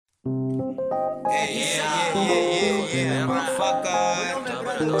Motherfucker.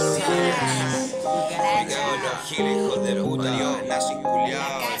 Me cago en los giles, hijos de puta, nazis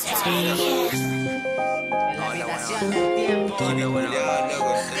culiados.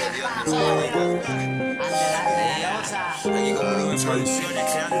 Aquí con producciones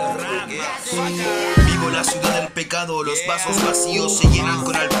creando rap. Vivo la ciudad del pecado, los vasos vacíos se llenan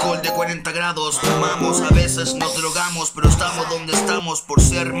con alcohol de 40 grados. Fumamos, a veces nos drogamos, pero estamos donde estamos por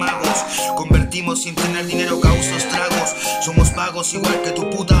ser magos. Convertimos sin tener dinero, causa estragos. Somos vagos igual que tu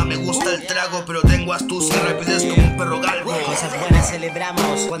puta, me gusta el trago, pero tengo astucia y rapidez como un perro galgo. Cosas buenas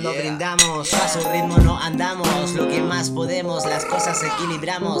celebramos cuando brindamos, a su ritmo no andamos, lo que más podemos, las cosas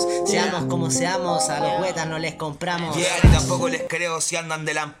equilibramos. Seamos como seamos, a los huetas no les compramos. Y tampoco les creo si andan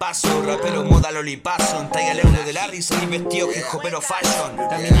de lampazo. Rapero moda lolipazo, en talla el euro de Larry, soy vestido que pero fashion.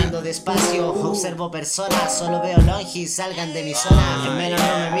 Caminando despacio, observo personas, solo veo longis, salgan de mi zona. Que menos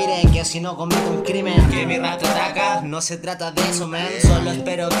no me miren, que si no cometo un crimen. Que mi rato ataca, no se trata de eso, man. Solo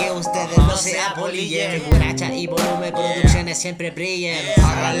espero que ustedes no se apolillen. Figuracha y volumen, producciones siempre brillen.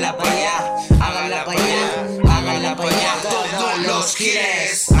 Háganla pa' allá, háganla pa' allá, háganla pa' allá, todos los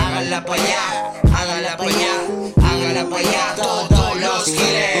giles. Háganla pa' allá, háganla pa' allá, háganla pa' allá, todos los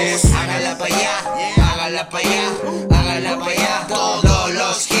giles. Háganla pa' allá, háganla pa' allá, háganla pa' allá, todos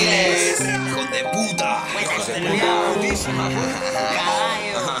los giles. Hijos de puta, hijos de puta.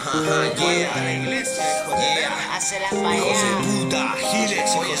 La iglesia, Hacela pa' hijos allá. de puta,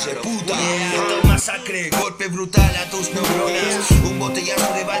 giles, hijos de puta. Esto es masacre, golpe brutal a tus neuronas. Un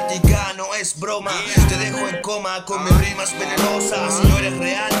botellazo de Báltica no es broma. Te dejo en coma con mis rimas venenosas. Si no eres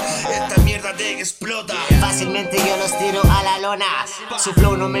real, esta mierda te explota. Fácilmente yo los tiro a la lona. Su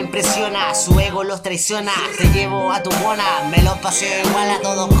flow no me impresiona, su ego los traiciona. Te llevo a tu bona, me los paseo igual a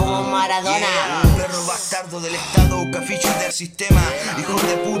todos como Maradona. Perro bastardo del estado, cafiches del sistema. Hijos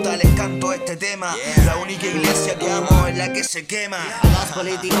de puta, les canto este tema. La única iglesia que amo es la que se quema. A los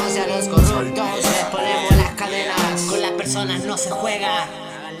políticos y a los corruptos les ponemos las cadenas. Con las personas no se juega.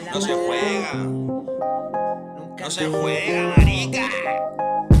 No se juega. No se juega, marica.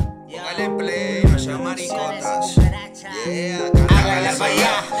 Póngale play, no sean maricotas. Háganla pa'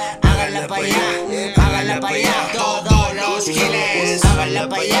 allá, háganla pa' allá, háganla pa' allá, todos los giles. Háganla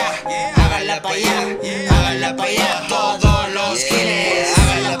pa' allá, háganla pa' allá, háganla pa' allá, todos